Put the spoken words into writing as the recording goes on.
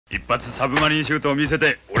一発サブマリンシュートを見せ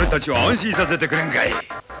て俺たちを安心させてくれんかい。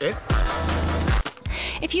え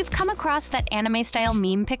If you've come across that anime-style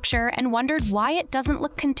meme picture and wondered why it doesn't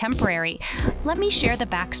look contemporary, let me share the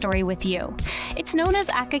backstory with you. It's known as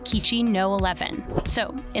Akakichi No 11.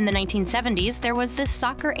 So, in the 1970s, there was this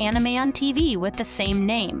soccer anime on TV with the same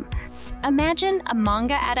name. Imagine a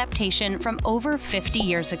manga adaptation from over 50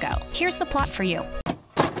 years ago. Here's the plot for you.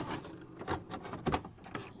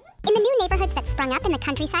 In the new neighborhoods that sprung up in the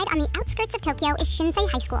countryside on the outskirts of Tokyo is Shinsei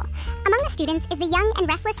High School. Among the students is the young and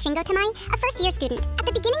restless Shingo Tamai, a first-year student. At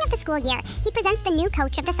the beginning of the school year, he presents the new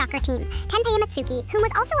coach of the soccer team, Tenpei Matsuki, who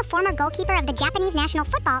was also a former goalkeeper of the Japanese national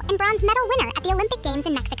football and bronze medal winner at the Olympic Games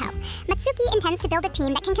in Mexico. Matsuki intends to build a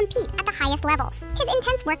team that can compete at the highest levels. His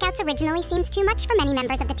intense workouts originally seems too much for many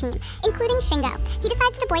members of the team, including Shingo. He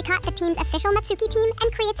decides to boycott the team's official Matsuki team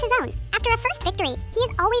and creates his own. After a first victory, he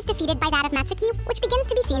is always defeated by that of Matsuki, which begins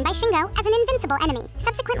to be seen by Shingo as an invincible enemy.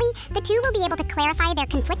 Subsequently, the two will be able to clarify their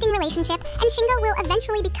conflicting relationship, and Shingo will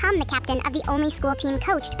eventually become the captain of the only school team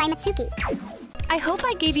coached by Matsuki. I hope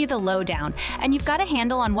I gave you the lowdown, and you've got a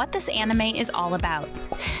handle on what this anime is all about.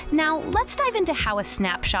 Now, let's dive into how a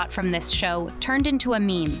snapshot from this show turned into a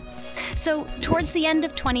meme. So, towards the end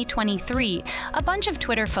of 2023, a bunch of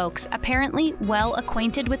Twitter folks, apparently well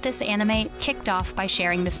acquainted with this anime, kicked off by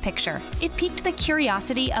sharing this picture. It piqued the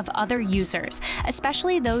curiosity of other users,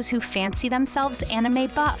 especially those who fancy themselves anime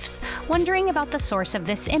buffs, wondering about the source of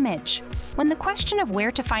this image. When the question of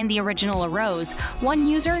where to find the original arose, one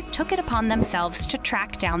user took it upon themselves to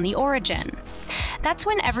track down the origin. That's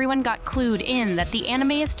when everyone got clued in that the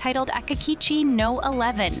anime is titled Akakichi No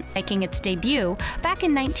 11, making its debut back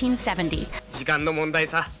in 1970. 時間の問題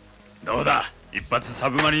さ。どうだ、一発サ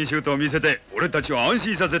ブマリンシュートを見せて俺たちを安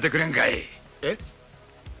心させてくれんかい。え？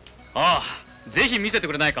ああ、ぜひ見せて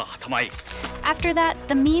くれないか、玉井。After that,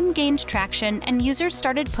 the meme gained traction and users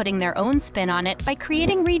started putting their own spin on it by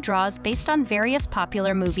creating redraws based on various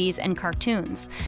popular movies and cartoons.